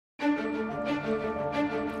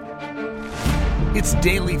It's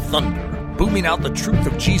Daily Thunder, booming out the truth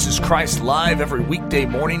of Jesus Christ live every weekday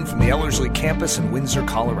morning from the Ellerslie campus in Windsor,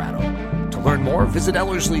 Colorado. To learn more, visit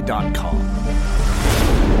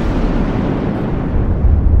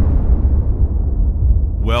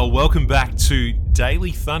Ellerslie.com. Well, welcome back to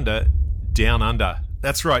Daily Thunder Down Under.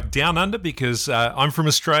 That's right, Down Under, because I'm from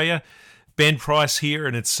Australia. Ben Price here,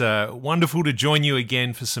 and it's wonderful to join you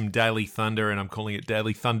again for some Daily Thunder, and I'm calling it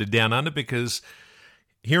Daily Thunder Down Under because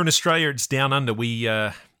here in Australia, it's Down Under. We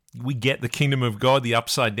get the kingdom of God, the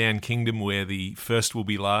upside down kingdom where the first will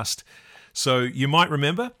be last. So you might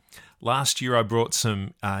remember last year I brought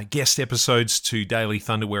some guest episodes to Daily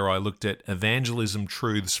Thunder where I looked at evangelism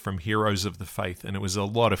truths from heroes of the faith, and it was a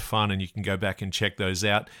lot of fun, and you can go back and check those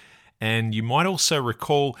out. And you might also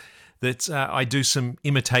recall that I do some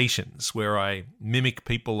imitations where I mimic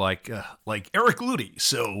people like Eric Ludy.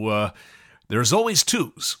 So there's always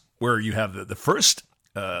twos, where you have the first,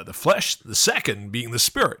 the flesh, the second being the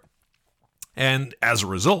spirit. And as a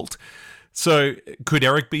result, so could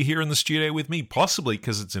Eric be here in the studio with me? Possibly,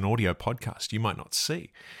 because it's an audio podcast. You might not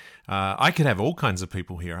see. I could have all kinds of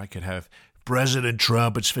people here. I could have President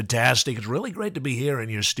Trump. It's fantastic. It's really great to be here in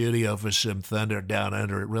your studio for some Thunder Down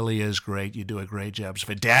Under. It really is great. You do a great job. It's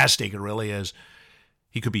fantastic. It really is.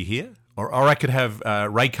 He could be here. Or I could have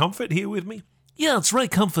Ray Comfort here with me. Yeah, it's Ray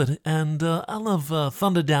Comfort, and I love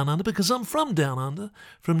Thunder Down Under because I'm from Down Under,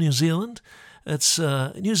 from New Zealand. It's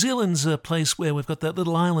New Zealand's a place where we've got that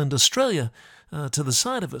little island, Australia, to the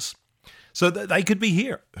side of us. So they could be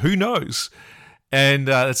here. Who knows? And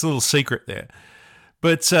that's a little secret there.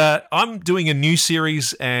 But I'm doing a new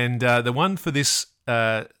series, and the one for this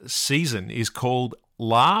season is called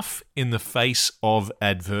Laugh in the Face of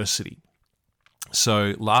Adversity.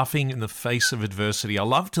 So, laughing in the face of adversity. I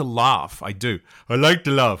love to laugh. I do. I like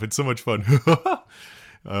to laugh. It's so much fun.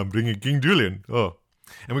 I'm bringing King Julian. Oh.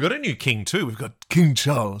 And we've got a new king, too. We've got King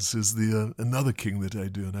Charles is the another king that I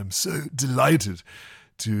do. And I'm so delighted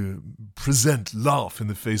to present laugh in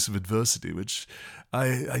the face of adversity, which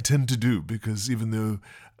I tend to do because even though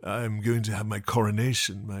I'm going to have my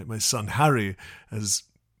coronation, my son Harry has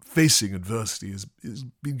facing adversity, has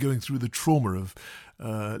been going through the trauma of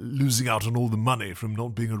losing out on all the money from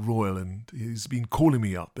not being a royal, and he's been calling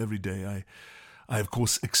me up every day. I of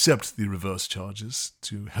course accept the reverse charges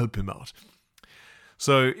to help him out.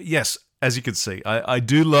 So yes, as you can see, I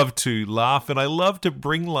do love to laugh, and I love to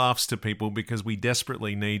bring laughs to people because we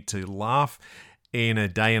desperately need to laugh in a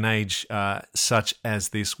day and age such as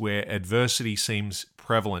this where adversity seems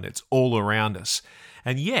prevalent. It's all around us.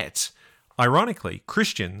 And yet, ironically,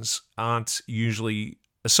 Christians aren't usually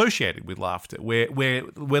associated with laughter. We're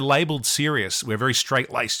labeled serious. We're very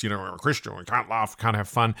straight-laced. We're a Christian. We can't laugh. We can't have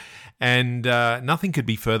fun. And nothing could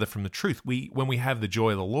be further from the truth. When we have the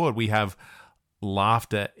joy of the Lord, we have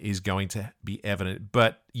laughter is going to be evident.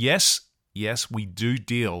 But yes, we do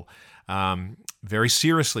deal very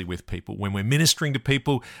seriously with people. When we're ministering to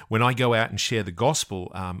people, when I go out and share the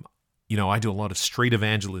gospel, I do a lot of street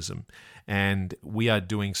evangelism, and we are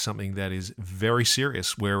doing something that is very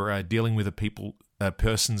serious. We're dealing with a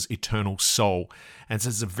person's eternal soul, and so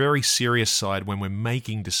it's a very serious side when we're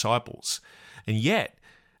making disciples. And yet,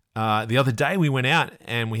 the other day we went out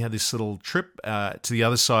and we had this little trip to the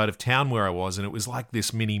other side of town where I was, and it was like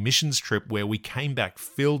this mini missions trip where we came back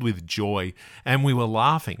filled with joy and we were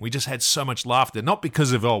laughing. We just had so much laughter, not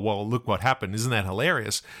because of, oh, well, look what happened, isn't that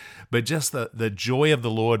hilarious? But just the joy of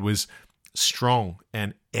the Lord was strong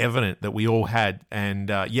and evident that we all had, and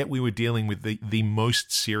yet we were dealing with the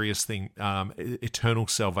most serious thing, eternal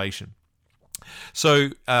salvation. So,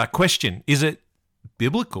 question, is it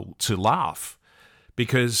biblical to laugh?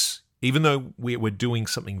 Because even though we're doing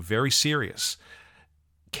something very serious,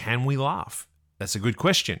 can we laugh? That's a good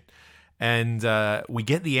question. And we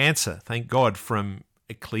get the answer, thank God, from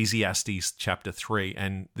Ecclesiastes chapter 3.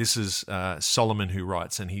 And this is Solomon who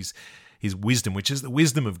writes, and his wisdom, which is the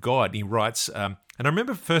wisdom of God. He writes, and I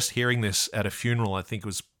remember first hearing this at a funeral. I think it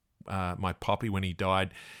was my poppy when he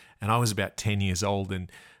died, and I was about 10 years old, and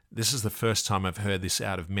this is the first time I've heard this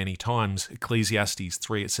out of many times. Ecclesiastes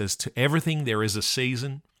 3, it says, "To everything there is a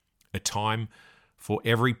season, a time for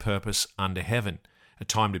every purpose under heaven, a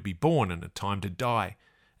time to be born and a time to die,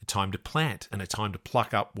 a time to plant and a time to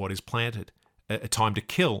pluck up what is planted, a time to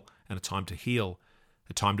kill and a time to heal,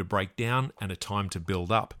 a time to break down and a time to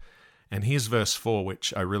build up." And here's verse 4,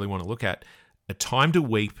 which I really want to look at. "A time to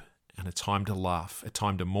weep and a time to laugh, a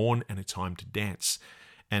time to mourn and a time to dance."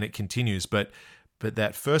 And it continues, but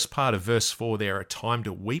that first part of verse 4 there, a time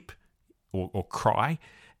to weep or cry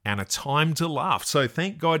and a time to laugh. So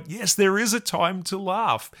thank God, yes, there is a time to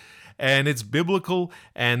laugh. and it's biblical,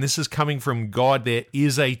 and this is coming from God. There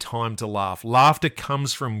is a time to laugh. Laughter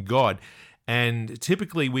comes from God. And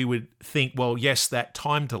typically we would think, well, yes, that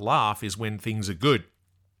time to laugh is when things are good.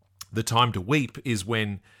 The time to weep is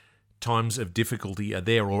when times of difficulty are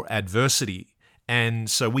there or adversity. And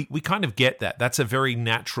so we kind of get that. That's a very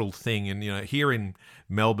natural thing. And, here in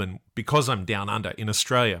Melbourne, because I'm down under in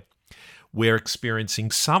Australia, we're experiencing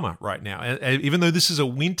summer right now. Even though this is a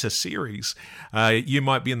winter series, you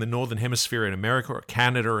might be in the Northern Hemisphere in America or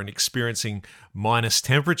Canada and experiencing minus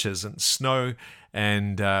temperatures and snow.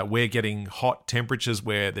 And we're getting hot temperatures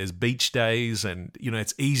where there's beach days, and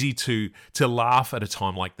it's easy to laugh at a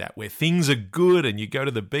time like that where things are good and you go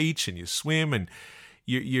to the beach and you swim and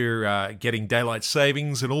you're getting daylight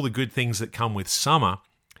savings and all the good things that come with summer,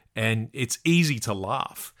 and it's easy to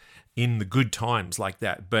laugh in the good times like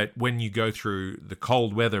that. But when you go through the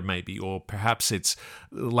cold weather maybe, or perhaps it's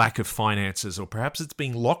lack of finances, or perhaps it's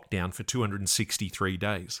being locked down for 263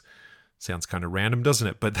 days. Sounds kind of random, doesn't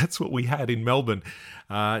it? But that's what we had in Melbourne.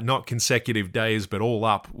 Not consecutive days, but all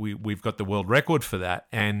up. We've got the world record for that.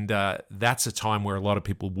 And that's a time where a lot of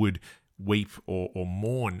people would weep or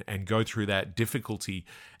mourn and go through that difficulty,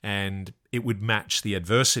 and it would match the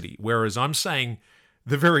adversity. Whereas I'm saying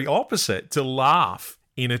the very opposite, to laugh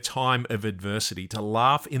in a time of adversity, to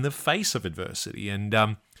laugh in the face of adversity. And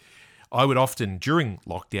I would often, during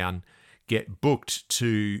lockdown, get booked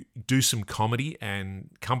to do some comedy, and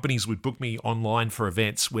companies would book me online for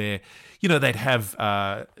events where, they'd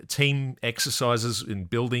have team exercises and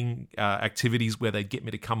building activities where they'd get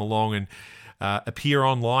me to come along and appear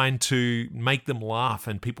online to make them laugh.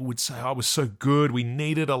 And people would say, "Oh, it was so good, we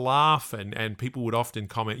needed a laugh." And people would often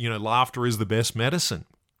comment, laughter is the best medicine.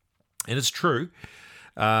 And it's true.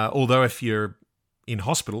 Although if you're in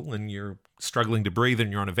hospital and you're struggling to breathe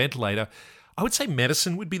and you're on a ventilator, I would say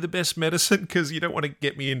medicine would be the best medicine, because you don't want to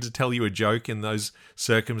get me in to tell you a joke in those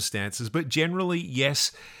circumstances. But generally,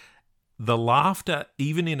 yes, the laughter,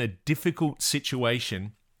 even in a difficult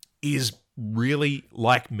situation, is really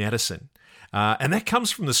like medicine. And that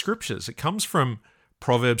comes from the scriptures. It comes from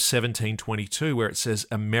Proverbs 17:22, where it says,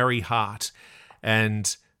 "A merry heart."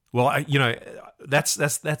 And, well, that's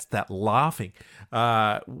that laughing,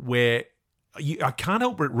 where I can't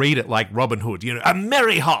help but read it like Robin Hood, a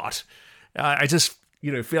merry heart. I just,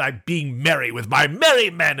 feel like being merry with my merry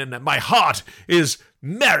men, and my heart is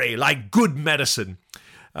merry like good medicine.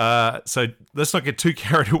 So let's not get too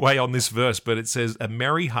carried away on this verse, but it says a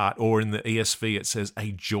merry heart, or in the ESV, it says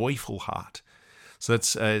a joyful heart. So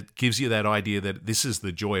it gives you that idea that this is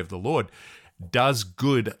the joy of the Lord, does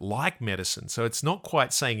good like medicine. So it's not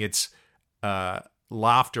quite saying it's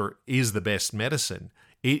laughter is the best medicine.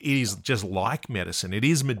 It is just like medicine. It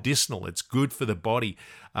is medicinal. It's good for the body.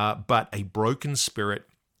 But a broken spirit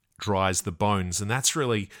dries the bones. And that's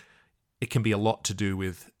really, it can be a lot to do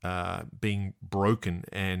with being broken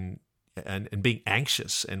and being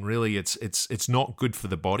anxious. And really, it's not good for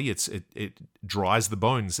the body. It dries the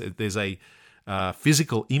bones. There's a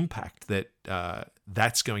physical impact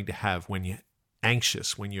that's going to have when you're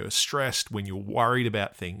anxious, when you're stressed, when you're worried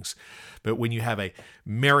about things. But when you have a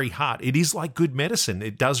merry heart, it is like good medicine.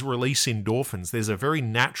 It does release endorphins. There's a very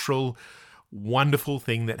natural, wonderful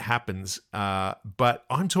thing that happens. But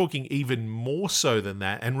I'm talking even more so than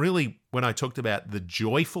that. And really, when I talked about the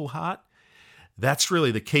joyful heart, that's really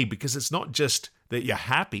the key, because it's not just that you're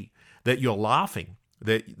happy, that you're laughing,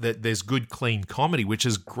 that there's good, clean comedy, which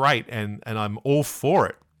is great, and I'm all for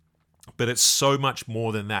it. But it's so much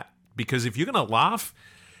more than that. Because if you're going to laugh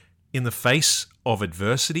in the face of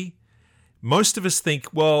adversity, most of us think,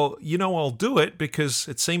 well, I'll do it because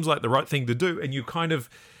it seems like the right thing to do. And you kind of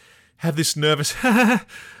have this nervous, yeah,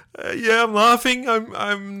 I'm laughing,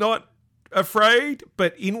 I'm not afraid.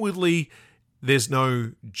 But inwardly, there's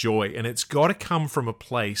no joy. And it's got to come from a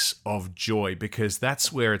place of joy, because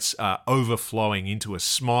that's where it's overflowing into a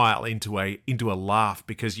smile, into a laugh,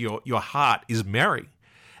 because your heart is merry.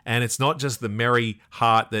 And it's not just the merry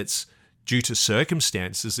heart that's due to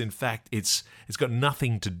circumstances. In fact, it's got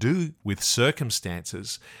nothing to do with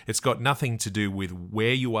circumstances. It's got nothing to do with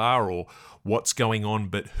where you are or what's going on,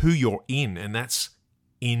 but who you're in, and that's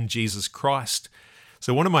in Jesus Christ.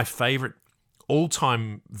 So one of my favorite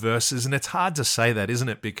all-time verses, and it's hard to say that, isn't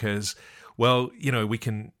it? Because, well, we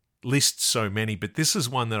can list so many, but this is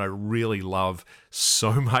one that I really love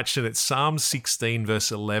so much, and it's Psalm 16,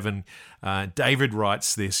 verse 11. David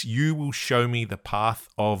writes this: "You will show me the path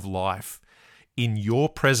of life. In your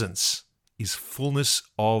presence is fullness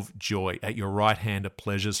of joy. At your right hand are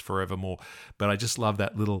pleasures forevermore." But I just love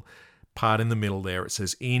that little part in the middle there. It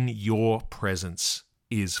says, "In your presence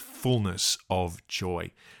is fullness of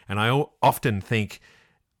joy." And I often think,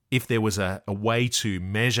 if there was a way to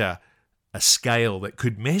measure a scale that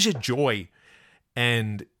could measure joy,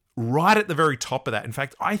 and right at the very top of that, in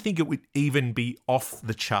fact, I think it would even be off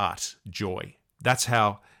the chart joy. That's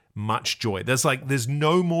how much joy. There's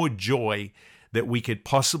no more joy that we could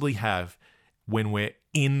possibly have when we're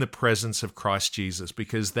in the presence of Christ Jesus,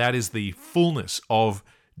 because that is the fullness of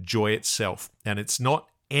joy itself. And it's not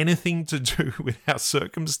anything to do with our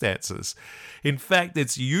circumstances. In fact,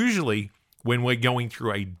 it's usually when we're going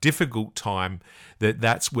through a difficult time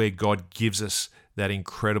that's where God gives us that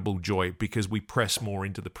incredible joy, because we press more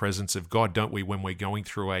into the presence of God, don't we? When we're going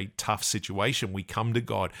through a tough situation, we come to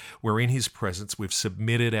God, we're in his presence, we've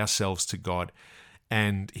submitted ourselves to God,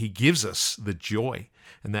 and he gives us the joy,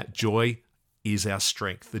 and that joy is our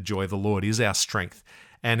strength. The joy of the Lord is our strength.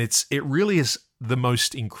 And it really is the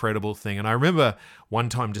most incredible thing. And I remember one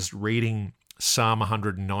time just reading Psalm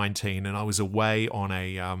 119, and I was away on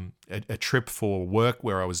a trip for work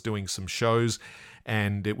where I was doing some shows,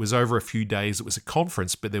 and it was over a few days. It was a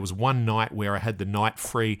conference, but there was one night where I had the night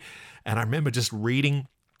free, and I remember just reading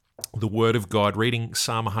the Word of God, reading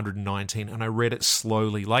Psalm 119, and I read it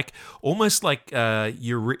slowly, almost like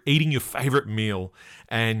you're eating your favorite meal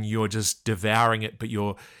and you're just devouring it, but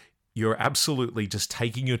you're absolutely just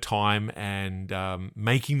taking your time and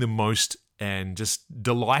making the most and just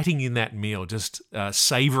delighting in that meal, just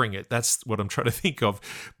savoring it. That's what I'm trying to think of.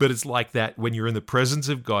 But it's like that when you're in the presence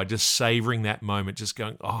of God, just savoring that moment, just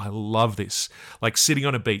going, oh, I love this. Like sitting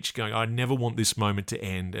on a beach going, I never want this moment to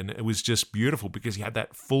end. And it was just beautiful because you had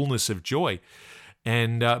that fullness of joy.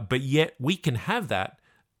 And but yet we can have that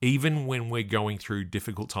even when we're going through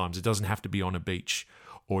difficult times. It doesn't have to be on a beach,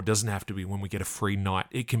 or it doesn't have to be when we get a free night.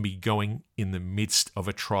 It can be going in the midst of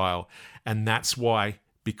a trial. And that's why,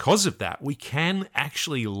 because of that, we can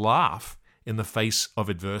actually laugh in the face of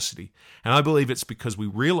adversity. And I believe it's because we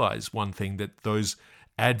realize one thing, that those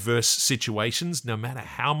adverse situations, no matter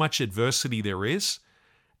how much adversity there is,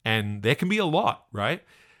 and there can be a lot, right?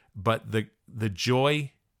 But the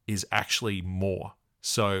joy is actually more.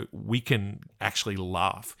 So we can actually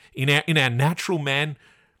laugh. In our natural man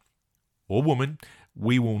or woman,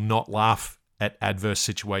 we will not laugh at adverse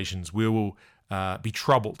situations. We will be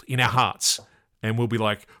troubled in our hearts. And we'll be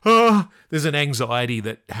like, there's an anxiety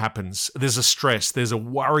that happens. There's a stress. There's a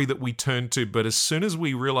worry that we turn to. But as soon as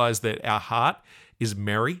we realize that our heart is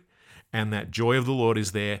merry and that joy of the Lord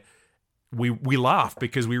is there, we laugh,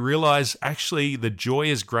 because we realize actually the joy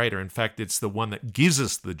is greater. In fact, it's the one that gives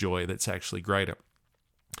us the joy that's actually greater.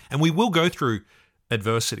 And we will go through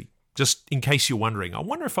adversity. Just in case you're wondering, I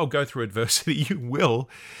wonder if I'll go through adversity. You will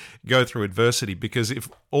go through adversity, because if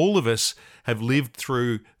all of us have lived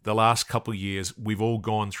through the last couple of years, we've all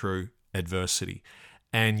gone through adversity.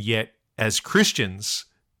 And yet, as Christians,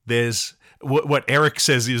 there's what Eric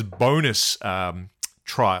says is bonus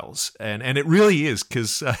trials. And it really is,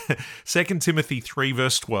 because 2 Timothy 3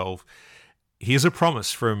 verse 12, here's a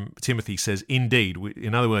promise from Timothy, says, indeed,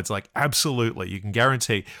 in other words, like absolutely, you can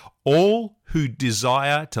guarantee all who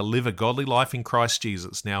desire to live a godly life in Christ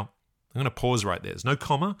Jesus. Now, I'm going to pause right there. There's no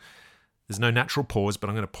comma. There's no natural pause, but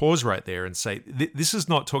I'm going to pause right there and say, this is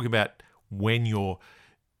not talking about when you're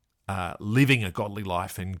living a godly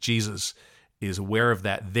life and Jesus is aware of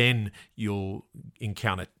that, then you'll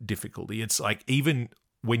encounter difficulty. It's like even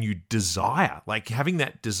when you desire, like having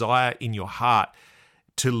that desire in your heart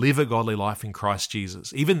to live a godly life in Christ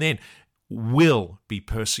Jesus, even then will be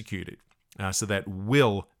persecuted. So that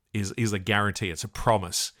will is a guarantee. It's a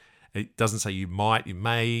promise. It doesn't say you might, you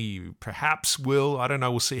may, you perhaps will. I don't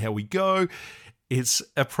know. We'll see how we go. It's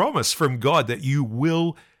a promise from God that you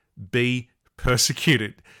will be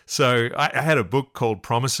persecuted. So I had a book called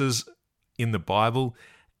Promises in the Bible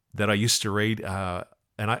that I used to read, and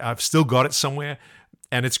I've still got it somewhere.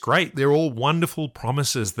 And it's great. They're all wonderful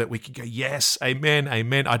promises that we can go, yes, amen,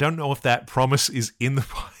 amen. I don't know if that promise is in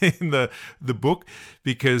the book,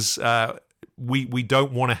 because we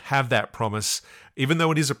don't want to have that promise, even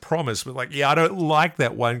though it is a promise. We're like, yeah, I don't like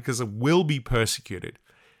that one because it will be persecuted.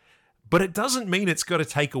 But it doesn't mean it's got to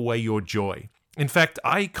take away your joy. In fact,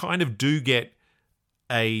 I kind of do get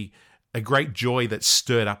a great joy that's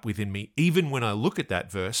stirred up within me, even when I look at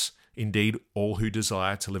that verse. Indeed, all who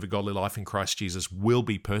desire to live a godly life in Christ Jesus will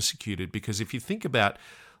be persecuted. Because if you think about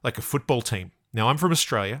like a football team, now I'm from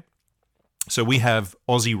Australia, so we have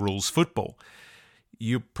Aussie rules football.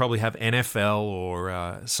 You probably have NFL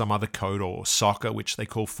or some other code, or soccer, which they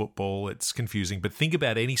call football. It's confusing. But think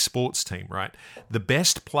about any sports team, right? The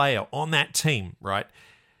best player on that team, right?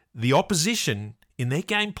 The opposition in their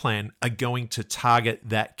game plan are going to target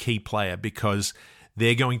that key player, because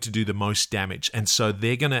they're going to do the most damage. And so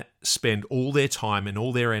they're going to spend all their time and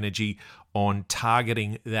all their energy on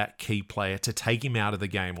targeting that key player to take him out of the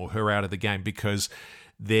game or her out of the game because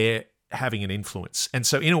they're having an influence. And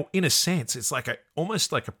so in a sense, it's like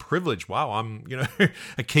almost like a privilege. Wow, I'm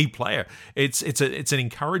a key player. It's an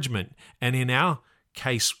encouragement. And in our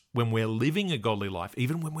case, when we're living a godly life,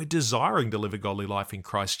 even when we're desiring to live a godly life in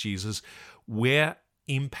Christ Jesus, we're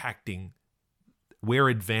advancing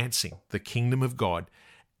the kingdom of God,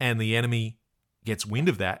 and the enemy gets wind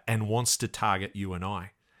of that and wants to target you and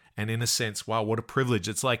I. And in a sense, wow, what a privilege.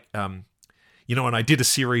 It's like, and I did a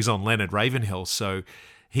series on Leonard Ravenhill, so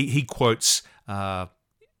he quotes, my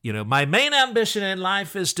main ambition in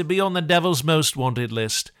life is to be on the devil's most wanted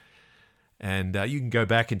list. And you can go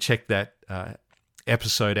back and check that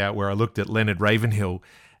episode out where I looked at Leonard Ravenhill,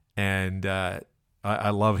 and I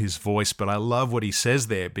love his voice, but I love what he says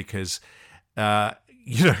there because, none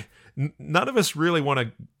of us really want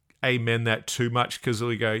to amen that too much because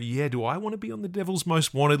we go, yeah, do I want to be on the devil's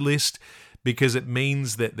most wanted list? Because it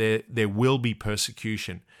means that there will be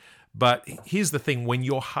persecution. But here's the thing, when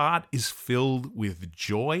your heart is filled with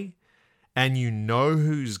joy and you know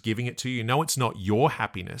who's giving it to you, it's not your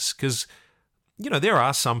happiness because, there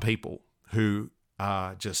are some people who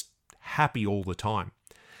are just happy all the time.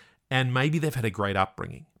 And maybe they've had a great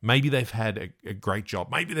upbringing. Maybe they've had a great job.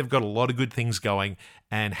 Maybe they've got a lot of good things going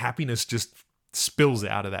and happiness just spills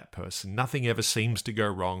out of that person. Nothing ever seems to go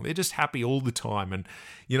wrong. They're just happy all the time. And,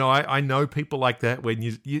 I know people like that when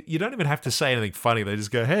you don't even have to say anything funny. They just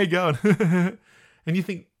go, hey, go on. And you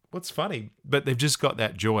think, what's funny? But they've just got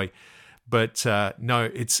that joy. But no,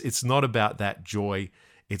 it's not about that joy.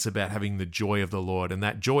 It's about having the joy of the Lord. And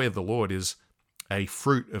that joy of the Lord is a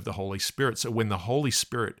fruit of the Holy Spirit. So when the Holy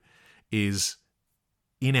Spirit is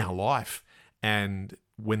in our life, and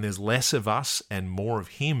when there's less of us and more of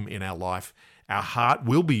Him in our life, our heart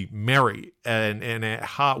will be merry and our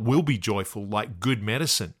heart will be joyful like good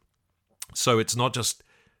medicine. So it's not just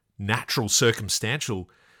natural circumstantial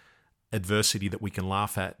adversity that we can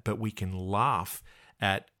laugh at, but we can laugh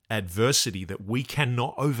at adversity that we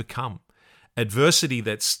cannot overcome. Adversity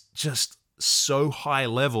that's just so high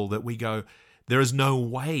level that we go, there is no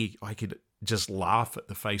way I could just laugh at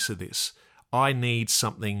the face of this. I need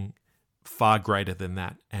something far greater than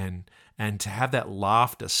that. And to have that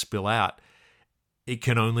laughter spill out, it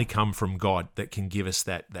can only come from God that can give us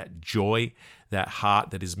that joy, that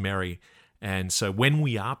heart that is merry. And so when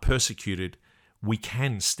we are persecuted, we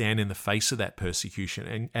can stand in the face of that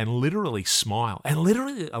persecution and literally smile. And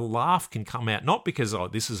literally a laugh can come out, not because,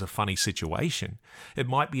 this is a funny situation. It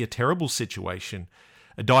might be a terrible situation,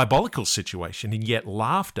 a diabolical situation, and yet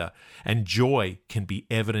laughter and joy can be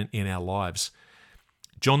evident in our lives.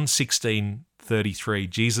 John 16:33,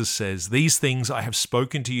 Jesus says, "These things I have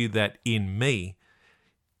spoken to you that in me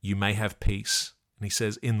you may have peace." And he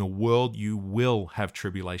says, in the world you will have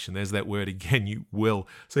tribulation. There's that word again, you will.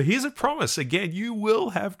 So here's a promise. Again, you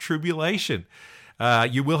will have tribulation.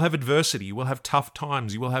 You will have adversity. You will have tough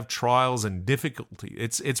times. You will have trials and difficulty.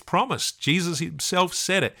 It's promised. Jesus himself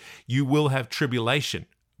said it. You will have tribulation,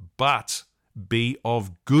 but be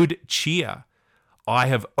of good cheer. I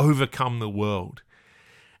have overcome the world.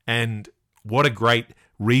 And what a great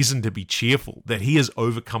reason to be cheerful that he has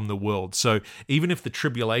overcome the world. So even if the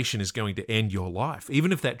tribulation is going to end your life,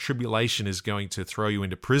 even if that tribulation is going to throw you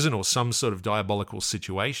into prison or some sort of diabolical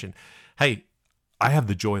situation, hey, I have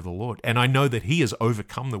the joy of the Lord, and I know that he has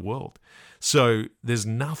overcome the world. So there's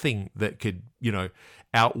nothing that could,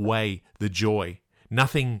 outweigh the joy.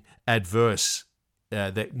 Nothing adverse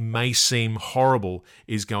that may seem horrible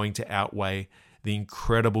is going to outweigh the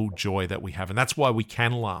incredible joy that we have. And that's why we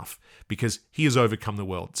can laugh, because he has overcome the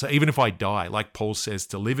world. So even if I die, like Paul says,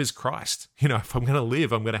 to live is Christ. If I'm going to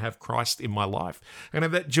live, I'm going to have Christ in my life. I'm going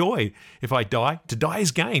to have that joy. If I die, to die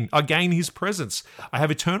is gain. I gain his presence. I have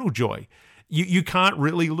eternal joy. You can't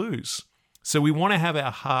really lose. So we want to have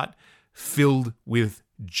our heart filled with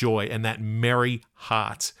joy and that merry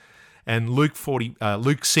heart. And Luke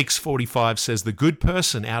 6:45 says, the good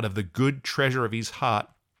person out of the good treasure of his heart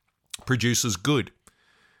produces good.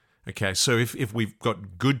 Okay, so if we've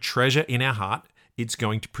got good treasure in our heart, it's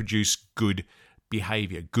going to produce good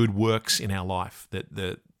behavior, good works in our life that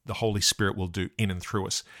the Holy Spirit will do in and through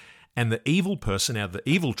us. And the evil person out of the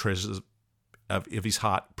evil treasures of his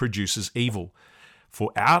heart produces evil.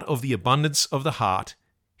 For out of the abundance of the heart,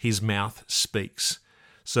 his mouth speaks.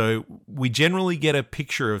 So we generally get a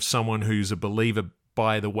picture of someone who's a believer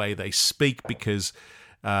by the way they speak, because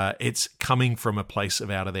it's coming from a place of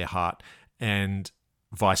out of their heart, and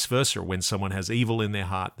vice versa. When someone has evil in their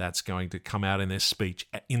heart, that's going to come out in their speech,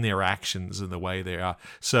 in their actions, and the way they are.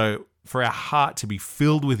 So for our heart to be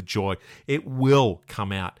filled with joy, it will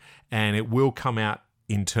come out. And it will come out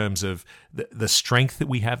in terms of the strength that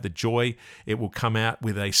we have, the joy. It will come out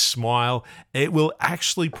with a smile. It will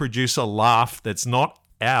actually produce a laugh that's not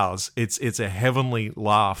ours. It's a heavenly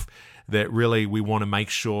laugh that really we want to make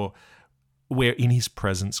sure we're in his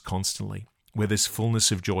presence constantly, where there's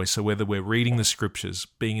fullness of joy. So whether we're reading the scriptures,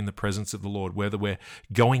 being in the presence of the Lord, whether we're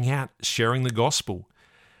going out, sharing the gospel,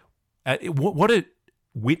 what a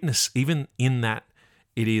witness even in that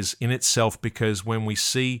it is in itself, because when we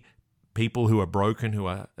see people who are broken, who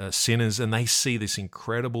are sinners, and they see this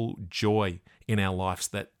incredible joy in our lives,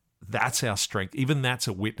 that's our strength. Even that's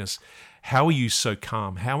a witness. How are you so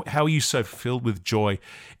calm? How are you so filled with joy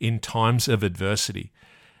in times of adversity?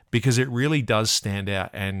 Because it really does stand out,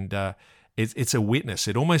 and it's a witness.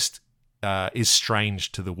 It almost is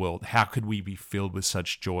strange to the world. How could we be filled with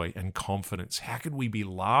such joy and confidence? How could we be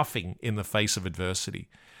laughing in the face of adversity?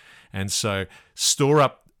 And so store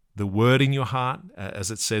up the word in your heart,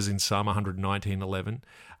 as it says in Psalm 119:11.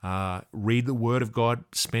 Read the word of God,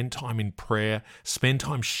 spend time in prayer, spend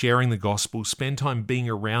time sharing the gospel, spend time being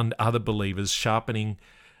around other believers, sharpening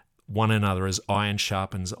one another as iron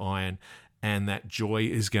sharpens iron, and that joy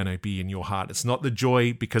is going to be in your heart. It's not the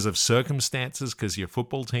joy because of circumstances, because your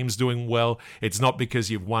football team's doing well. It's not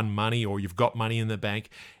because you've won money or you've got money in the bank.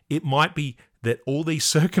 It might be that all these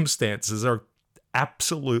circumstances are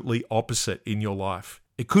absolutely opposite in your life.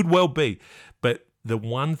 It could well be, but the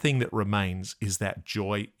one thing that remains is that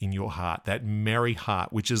joy in your heart, that merry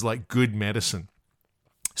heart, which is like good medicine.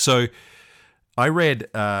 So I read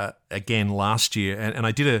again last year, and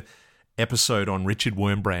I did a episode on Richard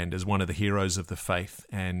Wurmbrand as one of the heroes of the faith.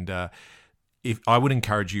 And if I would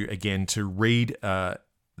encourage you again to read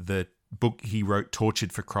the book he wrote,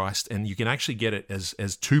 Tortured for Christ, and you can actually get it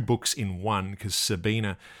as two books in one, because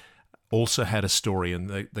Sabina also had a story, and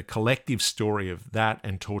the collective story of that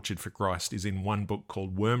and Tortured for Christ is in one book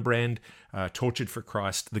called Wurmbrand, Tortured for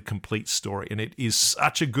Christ, The Complete Story. And it is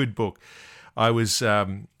such a good book. I was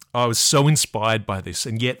so inspired by this,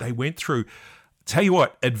 and yet they went through, tell you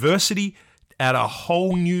what, adversity at a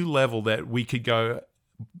whole new level that we could go,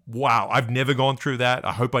 wow, I've never gone through that.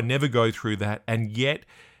 I hope I never go through that. And yet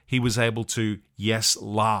he was able to, yes,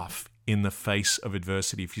 laugh in the face of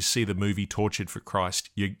adversity. If you see the movie Tortured for Christ,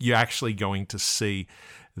 you're actually going to see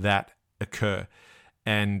that occur.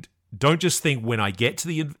 And don't just think when I get to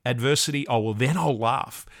the adversity, oh, well, then I'll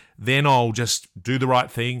laugh. Then I'll just do the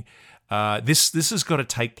right thing. This has got to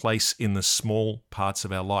take place in the small parts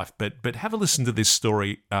of our life. But have a listen to this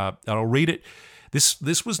story. I'll read it.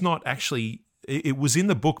 This was not actually, it was in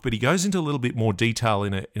the book, but he goes into a little bit more detail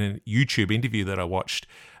in a YouTube interview that I watched.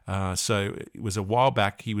 So it was a while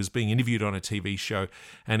back. He was being interviewed on a TV show,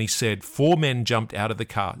 and he said 4 men jumped out of the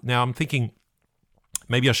car. Now I'm thinking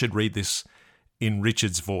maybe I should read this in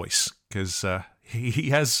Richard's voice, because he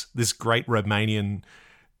has this great Romanian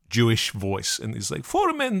Jewish voice, and he's like,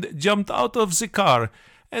 4 men jumped out of the car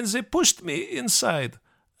and they pushed me inside.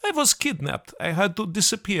 I was kidnapped. I had to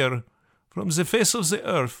disappear from the face of the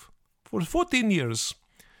earth for 14 years.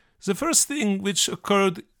 The first thing which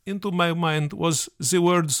occurred into my mind was the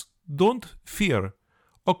words, "Don't fear,"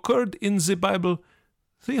 occurred in the Bible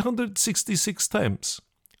 366 times,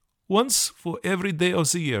 once for every day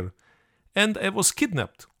of the year. And I was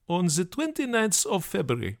kidnapped on the 29th of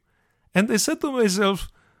February. And I said to myself,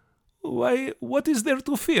 why, what is there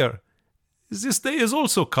to fear? This day is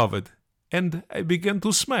also covered. And I began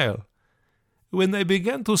to smile. When I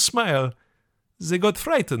began to smile, they got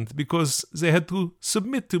frightened because they had to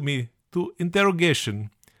submit to me to interrogation,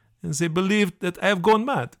 and they believed that I have gone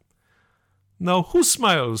mad. Now, who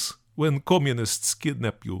smiles when communists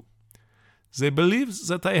kidnap you? They believed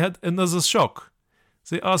that I had another shock.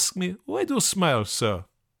 They asked me, why do you smile, sir?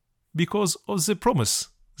 Because of the promise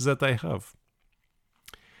that I have.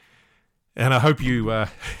 And I hope you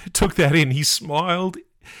took that in. He smiled.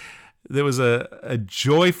 There was a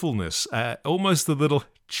joyfulness, almost a little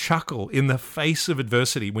chuckle in the face of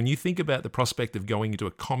adversity. When you think about the prospect of going into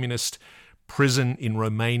a communist prison in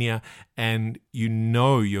Romania, and you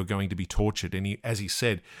know you're going to be tortured. And as he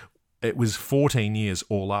said, it was 14 years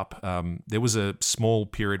all up. There was a small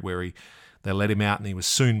period where they let him out and he was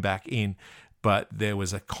soon back in, but there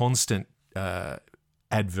was a constant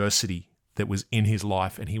adversity that was in his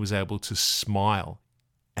life, and he was able to smile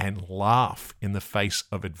and laugh in the face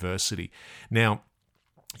of adversity. Now,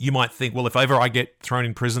 you might think, well, if ever I get thrown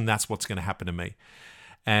in prison, that's what's going to happen to me.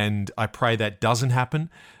 And I pray that doesn't happen,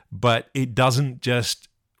 but it doesn't just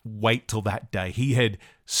wait till that day. He had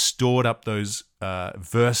stored up those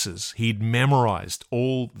verses. He'd memorized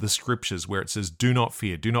all the scriptures where it says, do not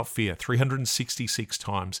fear, 366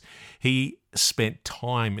 times. He spent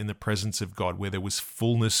time in the presence of God where there was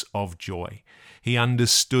fullness of joy. He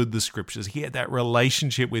understood the scriptures. He had that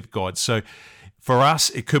relationship with God. So for us,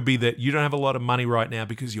 it could be that you don't have a lot of money right now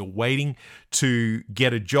because you're waiting to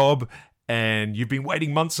get a job and you've been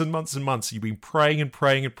waiting months and months and months. You've been praying and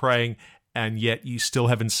praying and praying, and yet you still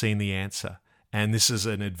haven't seen the answer. And this is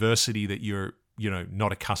an adversity that you're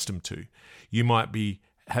not accustomed to. You might be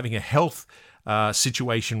having a health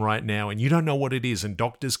situation right now and you don't know what it is, and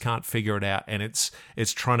doctors can't figure it out, and it's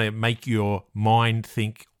trying to make your mind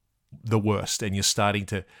think the worst, and you're starting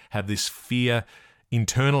to have this fear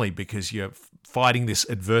internally because you're fighting this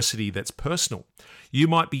adversity that's personal. You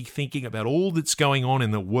might be thinking about all that's going on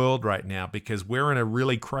in the world right now because we're in a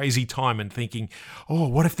really crazy time and thinking, oh,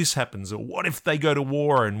 what if this happens? Or what if they go to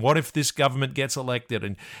war? And what if this government gets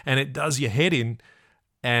elected? And it does your head in,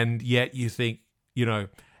 and yet you think,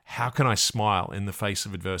 how can I smile in the face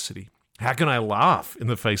of adversity? How can I laugh in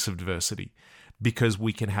the face of adversity? Because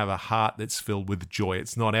we can have a heart that's filled with joy.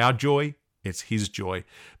 It's not our joy, it's His joy,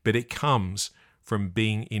 but it comes from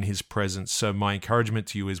being in His presence. So my encouragement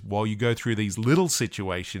to you is, while you go through these little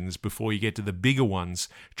situations before you get to the bigger ones,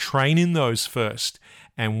 train in those first.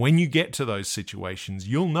 And when you get to those situations,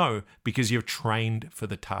 you'll know because you've trained for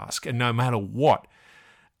the task. And no matter what,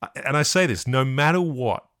 and I say this, no matter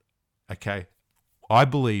what, okay, I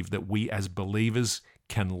believe that we as believers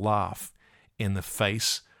can laugh in the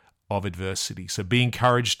face of adversity. So be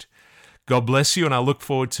encouraged. God bless you, and I look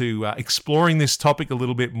forward to exploring this topic a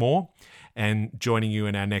little bit more and joining you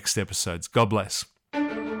in our next episodes. God bless.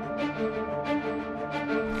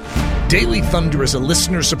 Daily Thunder is a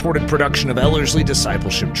listener-supported production of Ellerslie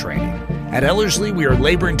Discipleship Training. At Ellerslie, we are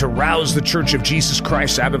laboring to rouse the Church of Jesus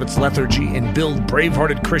Christ out of its lethargy and build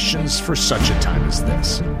brave-hearted Christians for such a time as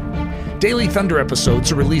this. Daily Thunder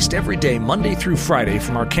episodes are released every day, Monday through Friday,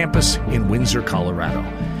 from our campus in Windsor, Colorado.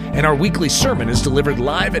 And our weekly sermon is delivered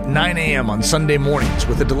live at 9 a.m. on Sunday mornings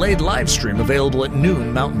with a delayed live stream available at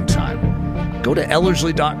noon Mountain Time. Go to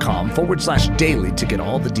Ellerslie.com/daily to get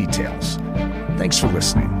all the details. Thanks for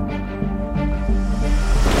listening.